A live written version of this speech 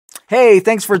Hey,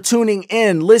 thanks for tuning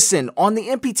in. Listen, on the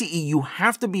NPTE, you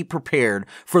have to be prepared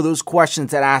for those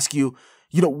questions that ask you,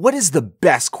 what is the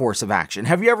best course of action?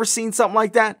 Have you ever seen something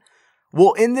like that?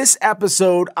 Well, in this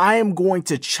episode, I am going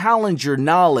to challenge your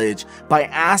knowledge by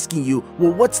asking you,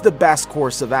 what's the best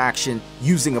course of action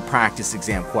using a practice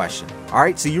exam question? All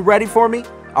right, so you ready for me?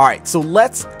 All right, so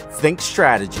let's think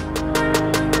strategy.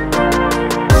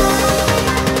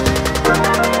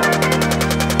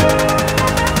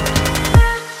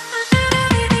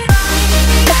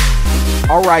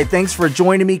 All right, thanks for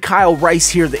joining me. Kyle Rice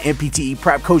here, the NPTE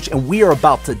prep coach, and we are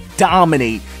about to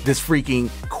dominate this freaking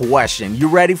question. You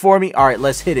ready for me? All right,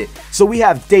 let's hit it. So we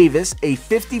have Davis, a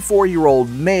 54-year-old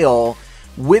male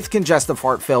with congestive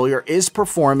heart failure, is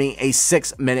performing a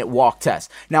 6-minute walk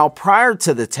test. Now, prior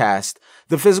to the test,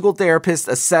 the physical therapist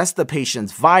assessed the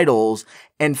patient's vitals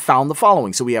and found the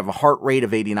following. So we have a heart rate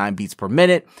of 89 beats per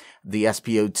minute. The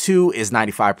SpO2 is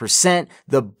 95%.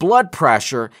 The blood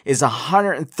pressure is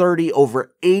 130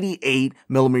 over 88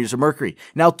 millimeters of mercury.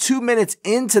 Now, 2 minutes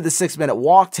into the 6-minute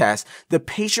walk test, the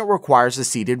patient requires a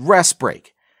seated rest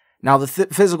break. Now, the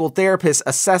physical therapist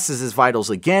assesses his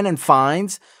vitals again and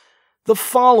finds the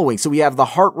following. So we have the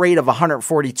heart rate of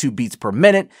 142 beats per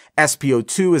minute.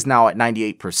 SpO2 is now at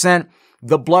 98%.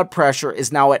 The blood pressure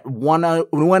is now at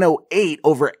 108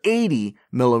 over 80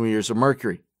 millimeters of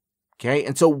mercury. Okay,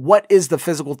 and so what is the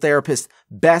physical therapist's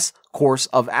best course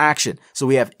of action? So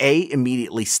we have A,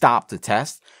 immediately stop the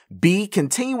test. B,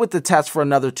 continue with the test for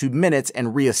another 2 minutes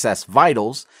and reassess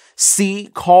vitals. C,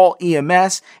 call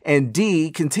EMS. And D,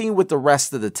 continue with the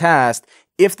rest of the test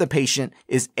if the patient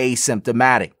is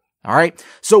asymptomatic. All right,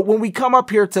 so when we come up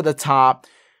here to the top,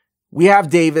 we have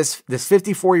Davis, this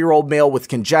 54-year-old male with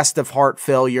congestive heart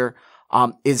failure,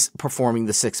 is performing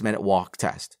the 6-minute walk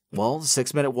test. Well, the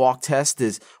 6-minute walk test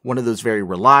is one of those very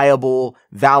reliable,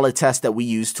 valid tests that we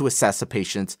use to assess a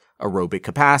patient's aerobic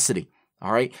capacity.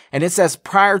 All right. And it says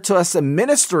prior to us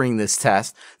administering this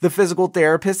test, the physical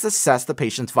therapist assessed the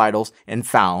patient's vitals and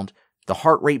found the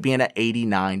heart rate being at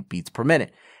 89 beats per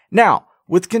minute. Now,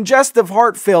 with congestive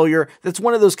heart failure, that's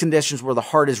one of those conditions where the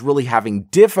heart is really having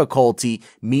difficulty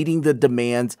meeting the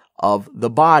demands of the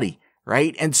body.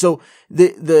 Right? And so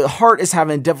the heart is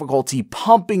having difficulty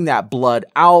pumping that blood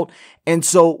out. And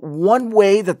so one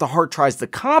way that the heart tries to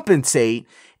compensate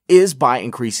is by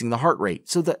increasing the heart rate.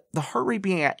 So the heart rate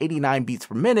being at 89 beats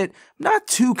per minute, I'm not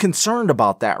too concerned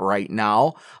about that right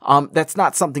now. That's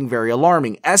not something very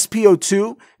alarming.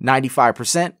 SpO2,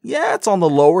 95%. Yeah, it's on the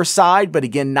lower side, but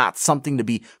again, not something to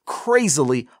be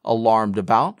crazily alarmed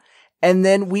about. And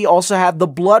then we also have the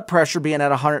blood pressure being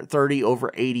at 130 over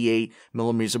 88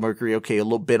 millimeters of mercury. Okay, a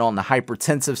little bit on the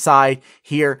hypertensive side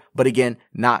here, but again,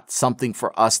 not something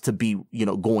for us to be,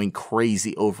 going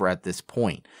crazy over at this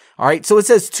point. All right, so it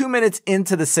says 2 minutes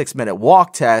into the 6-minute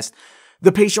walk test,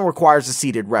 the patient requires a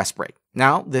seated rest break.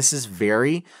 Now, this is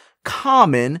very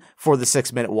common for the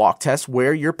 6-minute walk test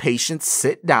where your patients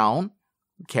sit down.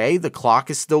 Okay, the clock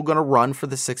is still going to run for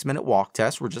the 6-minute walk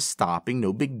test. We're just stopping,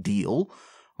 no big deal.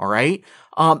 All right.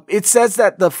 It says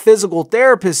that the physical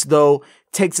therapist, though,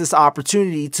 takes this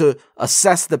opportunity to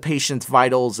assess the patient's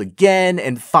vitals again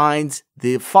and finds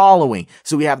the following.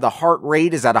 So we have the heart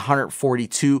rate is at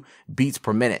 142 beats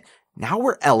per minute. Now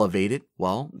we're elevated.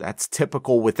 Well, that's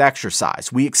typical with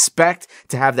exercise. We expect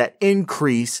to have that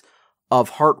increase of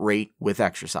heart rate with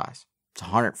exercise. It's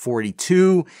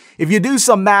 142. If you do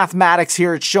some mathematics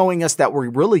here, it's showing us that we're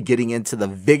really getting into the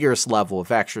vigorous level of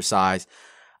exercise.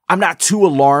 I'm not too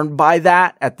alarmed by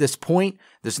that at this point.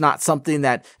 There's not something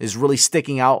that is really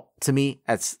sticking out to me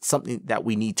as something that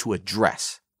we need to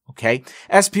address. Okay.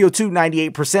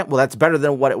 SpO2, 98%. Well, that's better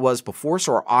than what it was before.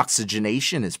 So our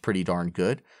oxygenation is pretty darn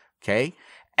good. Okay.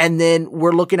 And then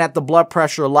we're looking at the blood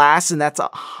pressure last, and that's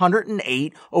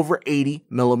 108 over 80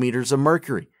 millimeters of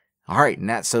mercury. All right.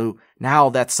 And so now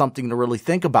that's something to really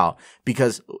think about,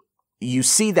 because you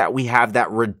see that we have that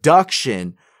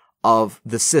reduction of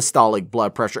the systolic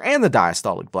blood pressure and the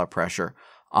diastolic blood pressure.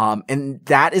 And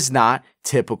that is not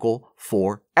typical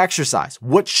for exercise.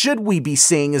 What should we be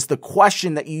seeing is the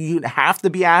question that you have to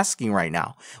be asking right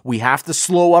now. We have to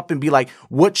slow up and be like,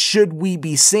 what should we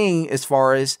be seeing as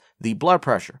far as the blood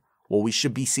pressure? Well, we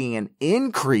should be seeing an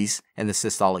increase in the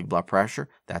systolic blood pressure.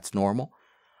 That's normal.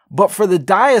 But for the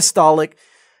diastolic,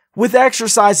 with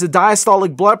exercise, the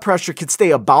diastolic blood pressure could stay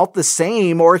about the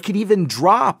same, or it could even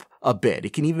drop a bit.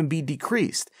 It can even be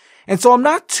decreased. And so I'm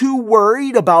not too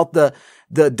worried about the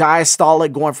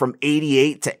diastolic going from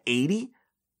 88 to 80,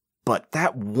 but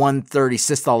that 130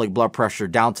 systolic blood pressure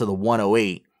down to the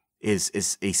 108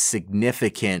 is a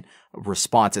significant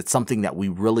response. It's something that we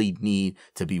really need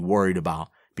to be worried about,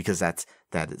 because that's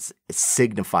that is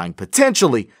signifying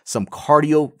potentially some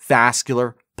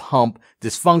cardiovascular pump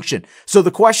dysfunction. So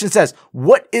the question says,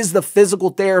 what is the physical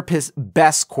therapist's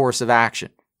best course of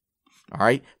action? All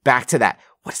right, back to that.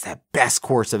 What's that best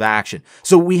course of action?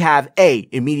 So we have A,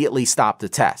 immediately stop the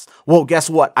test. Well, guess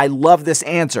what? I love this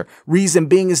answer. Reason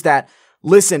being is that,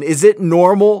 listen, is it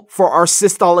normal for our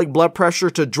systolic blood pressure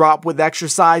to drop with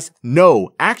exercise?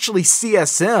 No. Actually,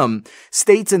 CSM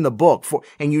states in the book,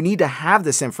 and you need to have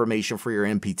this information for your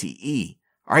NPTE.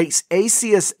 All right,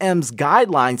 ACSM's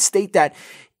guidelines state that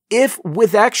if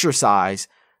with exercise,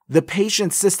 the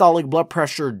patient's systolic blood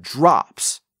pressure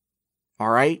drops, all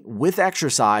right, with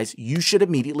exercise, you should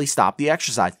immediately stop the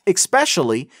exercise,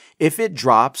 especially if it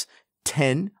drops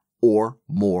 10 or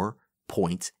more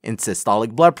points in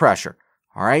systolic blood pressure.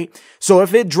 All right. So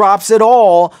if it drops at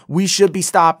all, we should be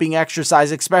stopping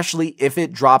exercise, especially if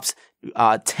it drops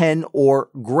 10 or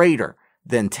greater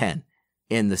than 10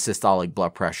 in the systolic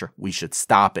blood pressure. We should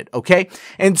stop it. Okay.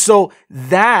 And so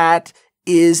that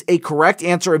is a correct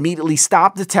answer. Immediately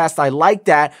stop the test. I like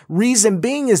that. Reason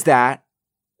being is that,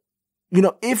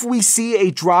 if we see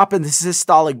a drop in the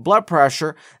systolic blood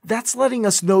pressure, that's letting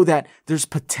us know that there's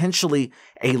potentially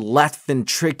a left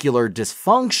ventricular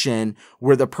dysfunction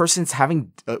where the person's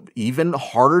having even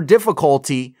harder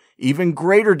difficulty, even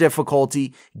greater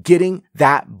difficulty getting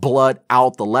that blood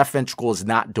out. The left ventricle is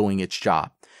not doing its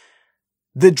job.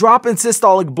 The drop in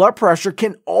systolic blood pressure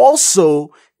can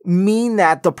also mean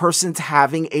that the person's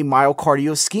having a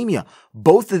myocardial ischemia.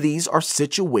 Both of these are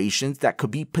situations that could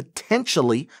be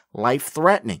potentially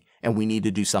life-threatening, and we need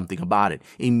to do something about it.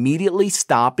 Immediately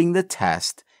stopping the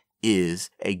test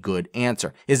is a good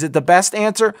answer. Is it the best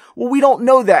answer? Well, we don't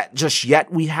know that just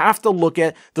yet. We have to look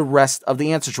at the rest of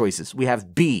the answer choices. We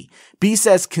have B. B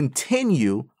says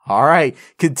continue. All right,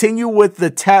 continue with the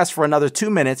test for another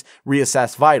 2 minutes,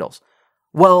 reassess vitals.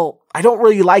 Well, I don't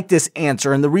really like this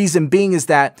answer, and the reason being is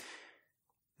that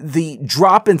the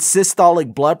drop in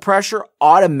systolic blood pressure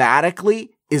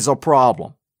automatically is a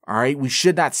problem. All right, we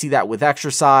should not see that with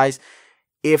exercise.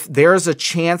 If there's a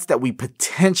chance that we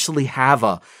potentially have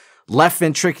a left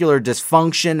ventricular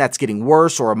dysfunction that's getting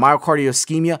worse or a myocardial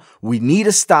ischemia, we need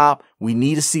to stop. We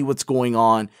need to see what's going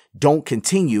on. Don't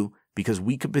continue, because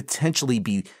we could potentially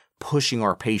be pushing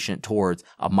our patient towards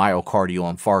a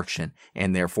myocardial infarction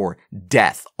and therefore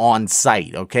death on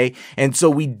site, okay? And so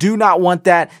we do not want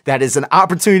that. That is an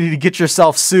opportunity to get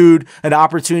yourself sued, an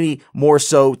opportunity more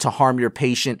so to harm your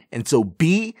patient. And so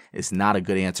B is not a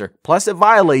good answer. Plus it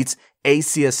violates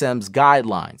ACSM's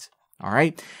guidelines, all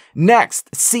right?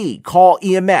 Next, C, call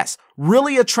EMS.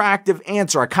 Really attractive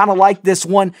answer. I kind of like this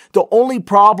one. The only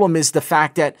problem is the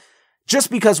fact that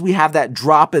just because we have that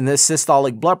drop in this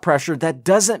systolic blood pressure, that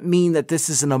doesn't mean that this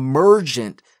is an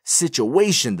emergent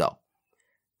situation, though.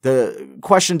 The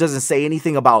question doesn't say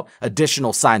anything about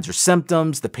additional signs or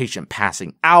symptoms, the patient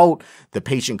passing out, the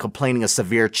patient complaining of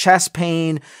severe chest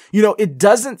pain. It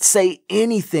doesn't say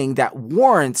anything that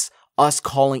warrants us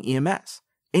calling EMS.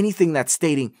 Anything that's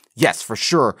stating, yes, for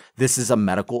sure, this is a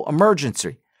medical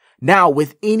emergency. Now,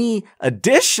 with any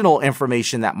additional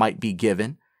information that might be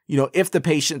given, if the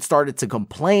patient started to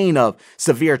complain of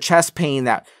severe chest pain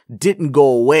that didn't go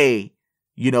away,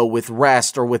 with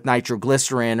rest or with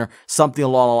nitroglycerin or something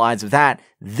along the lines of that,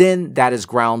 then that is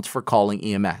grounds for calling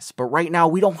EMS. But right now,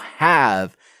 we don't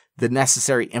have the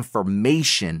necessary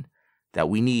information that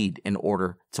we need in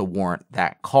order to warrant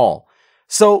that call.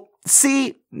 So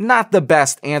C, not the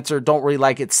best answer. Don't really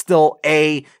like it. Still,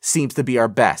 A seems to be our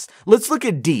best. Let's look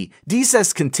at D. D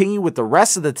says continue with the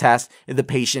rest of the test if the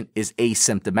patient is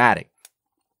asymptomatic.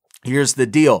 Here's the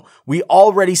deal. We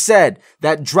already said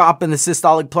that drop in the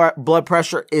systolic blood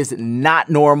pressure is not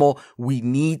normal. We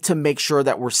need to make sure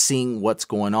that we're seeing what's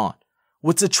going on.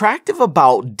 What's attractive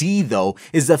about D, though,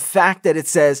 is the fact that it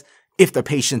says if the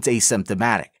patient's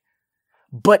asymptomatic.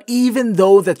 But even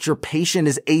though that your patient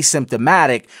is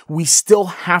asymptomatic, we still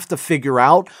have to figure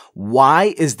out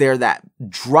why is there that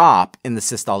drop in the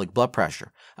systolic blood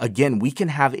pressure. Again, we can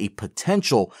have a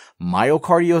potential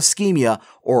myocardial ischemia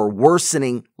or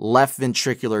worsening left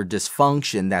ventricular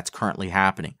dysfunction that's currently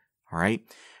happening. All right.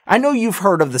 I know you've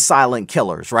heard of the silent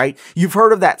killers, right? You've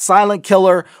heard of that silent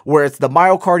killer where it's the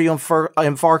myocardial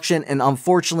infarction and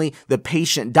unfortunately the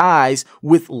patient dies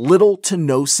with little to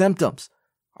no symptoms.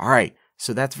 All right.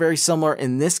 So that's very similar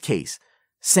in this case,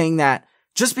 saying that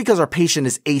just because our patient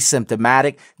is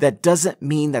asymptomatic, that doesn't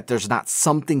mean that there's not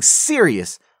something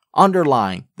serious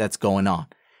underlying that's going on.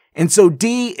 And so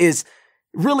D is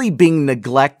really being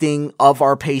neglecting of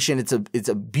our patient. It's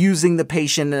abusing the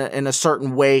patient in a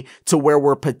certain way to where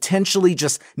we're potentially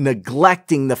just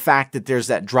neglecting the fact that there's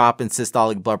that drop in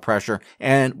systolic blood pressure,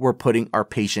 and we're putting our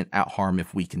patient at harm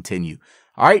if we continue.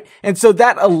 All right. And so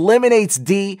that eliminates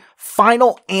D.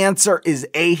 Final answer is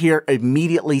A here.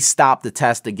 Immediately stop the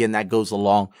test. Again, that goes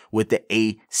along with the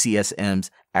ACSM's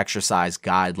exercise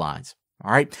guidelines.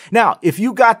 All right. Now, if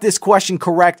you got this question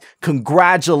correct,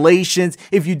 congratulations.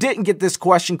 If you didn't get this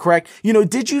question correct,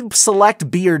 did you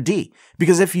select B or D?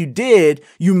 Because if you did,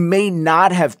 you may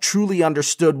not have truly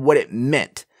understood what it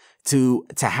meant to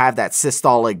have that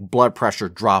systolic blood pressure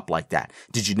drop like that.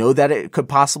 Did you know that it could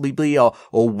possibly be a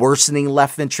worsening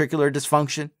left ventricular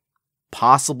dysfunction?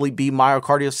 Possibly be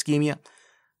myocardial ischemia?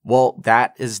 Well,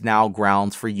 that is now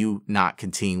grounds for you not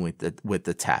continuing with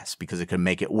the test, because it could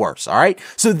make it worse. All right.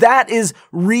 So that is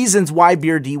reasons why B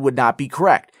or D would not be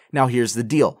correct. Now, here's the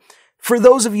deal. For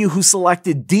those of you who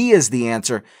selected D as the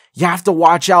answer, you have to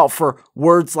watch out for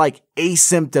words like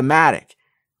asymptomatic.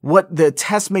 What the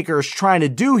test maker is trying to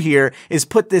do here is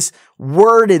put this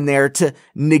word in there to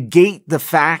negate the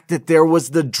fact that there was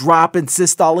the drop in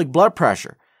systolic blood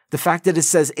pressure. The fact that it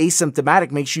says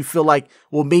asymptomatic makes you feel like,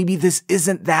 well, maybe this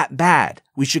isn't that bad.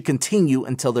 We should continue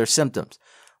until there's symptoms.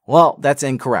 Well, that's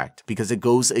incorrect, because it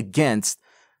goes against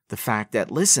the fact that,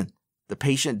 listen, the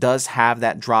patient does have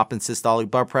that drop in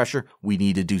systolic blood pressure. We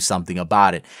need to do something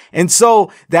about it. And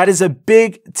so that is a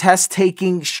big test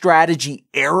taking strategy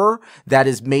error that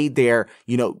is made there,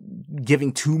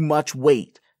 giving too much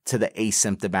weight to the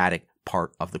asymptomatic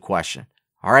part of the question.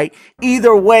 All right.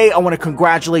 Either way, I want to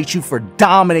congratulate you for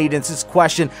dominating this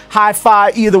question. High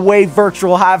five. Either way,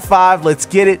 virtual high five. Let's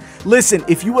get it. Listen,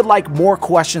 if you would like more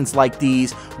questions like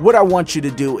these, what I want you to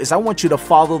do is I want you to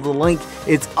follow the link.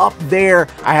 It's up there.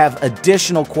 I have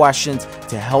additional questions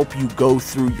to help you go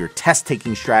through your test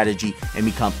taking strategy and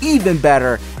become even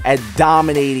better at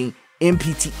dominating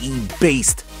NPTE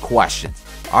based questions.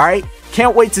 All right.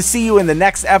 Can't wait to see you in the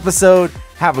next episode.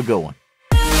 Have a good one.